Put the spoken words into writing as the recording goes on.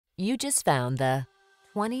You just found the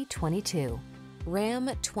 2022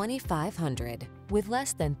 Ram 2500. With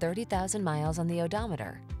less than 30,000 miles on the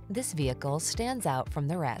odometer, this vehicle stands out from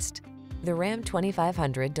the rest. The Ram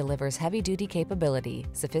 2500 delivers heavy-duty capability,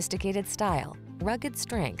 sophisticated style, rugged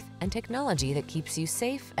strength, and technology that keeps you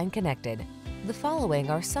safe and connected. The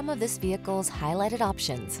following are some of this vehicle's highlighted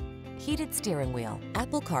options: heated steering wheel,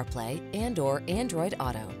 Apple CarPlay and/or Android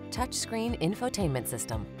Auto, touchscreen infotainment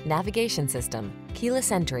system, navigation system,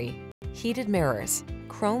 keyless entry, heated mirrors,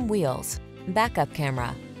 chrome wheels, backup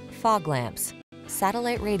camera, fog lamps,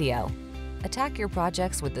 satellite radio. Attack your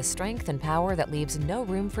projects with the strength and power that leaves no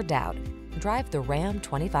room for doubt. Drive the Ram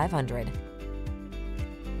 2500.